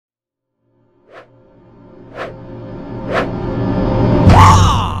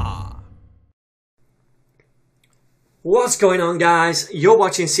What's going on, guys? You're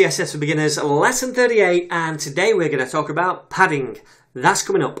watching CSS for Beginners lesson 38, and today we're going to talk about padding. That's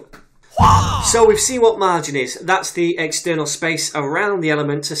coming up. So we've seen what margin is. That's the external space around the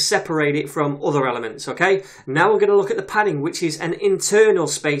element to separate it from other elements, okay? Now we're going to look at the padding, which is an internal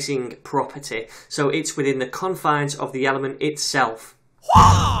spacing property. So it's within the confines of the element itself.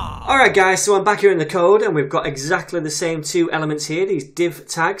 Alright guys, so I'm back here in the code and we've got exactly the same two elements here, these div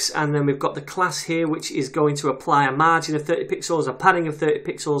tags, and then we've got the class here which is going to apply a margin of 30 pixels, a padding of 30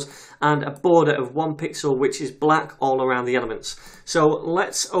 pixels, and a border of 1 pixel which is black all around the elements. So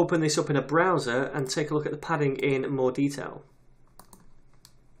let's open this up in a browser and take a look at the padding in more detail.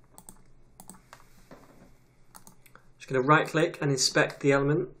 Just going to right click and inspect the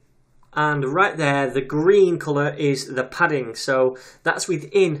element. And right there, the green colour is the padding. So that's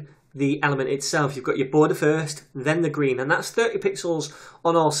within the element itself. You've got your border first, then the green. And that's 30 pixels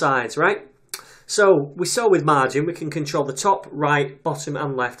on all sides, right? So we saw with margin, we can control the top, right, bottom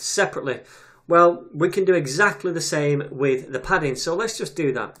and left separately. Well, we can do exactly the same with the padding. So let's just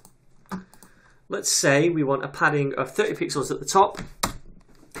do that. Let's say we want a padding of 30 pixels at the top,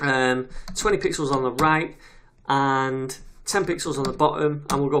 20 pixels on the right, and 10 pixels on the bottom,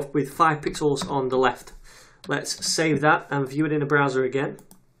 and we'll go with 5 pixels on the left. Let's save that and view it in a browser again.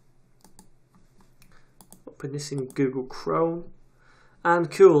 Open this in Google Chrome.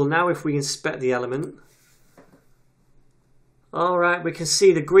 And cool, now if we inspect the element. Alright, we can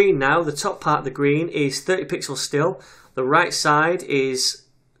see the green now. The top part of the green is 30 pixels still. The right side is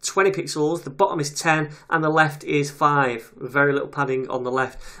 20 pixels, the bottom is 10, and the left is 5. Very little padding on the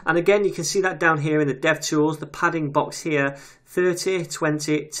left. And again, you can see that down here in the dev tools, the padding box here, 30,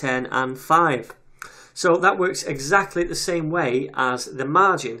 20, 10, and 5. So that works exactly the same way as the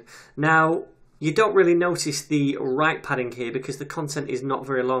margin. Now, you don't really notice the right padding here because the content is not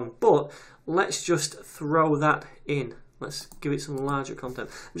very long, but let's just throw that in. Let's give it some larger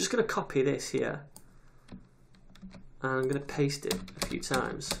content. I'm just going to copy this here. And I'm going to paste it a few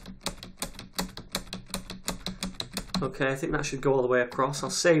times. Okay, I think that should go all the way across.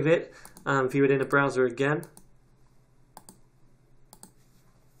 I'll save it and view it in a browser again.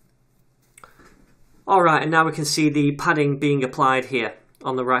 Alright, and now we can see the padding being applied here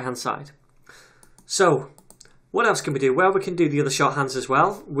on the right hand side. So, what else can we do? Well, we can do the other shorthands as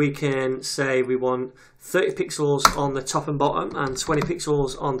well. We can say we want 30 pixels on the top and bottom and 20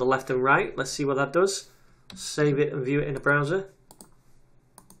 pixels on the left and right. Let's see what that does. Save it and view it in a browser.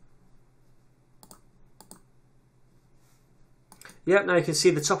 Yep, now you can see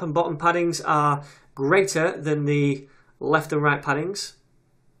the top and bottom paddings are greater than the left and right paddings.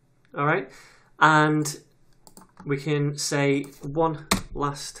 Alright, and we can say one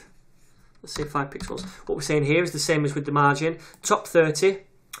last, let's say 5 pixels. What we're saying here is the same as with the margin. Top 30,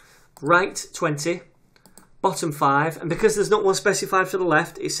 right 20, bottom 5, and because there's not one specified for the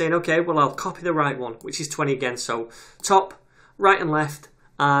left, it's saying, okay, well, I'll copy the right one, which is 20 again. So top, right and left,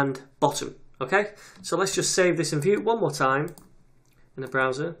 and bottom. Okay, so let's just save this and view it one more time in the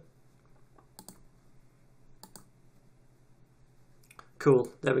browser. Cool,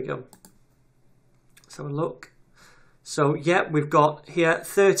 there we go. Let's have a look. So yeah, we've got here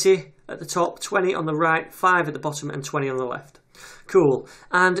 30 at the top, 20 on the right, 5 at the bottom, and 20 on the left. Cool.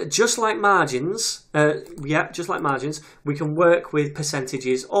 And just like margins, we can work with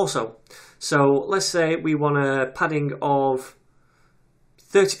percentages also. So let's say we want a padding of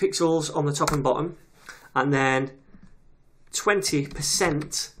 30 pixels on the top and bottom, and then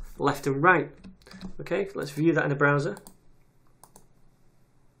 20% left and right. Okay, let's view that in a browser.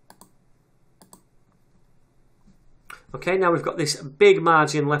 Okay, now we've got this big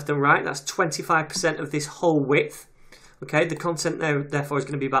margin left and right. That's 25% of this whole width. Okay, the content there therefore is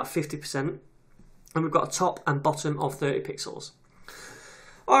going to be about 50%. And we've got a top and bottom of 30 pixels.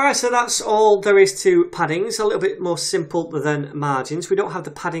 Alright, so that's all there is to padding. It's a little bit more simple than margins. We don't have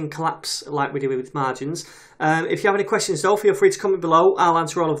the padding collapse like we do with margins. If you have any questions though, feel free to comment below. I'll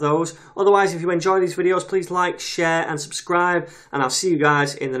answer all of those. Otherwise, if you enjoy these videos, please like, share and subscribe. And I'll see you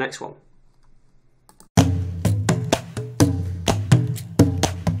guys in the next one.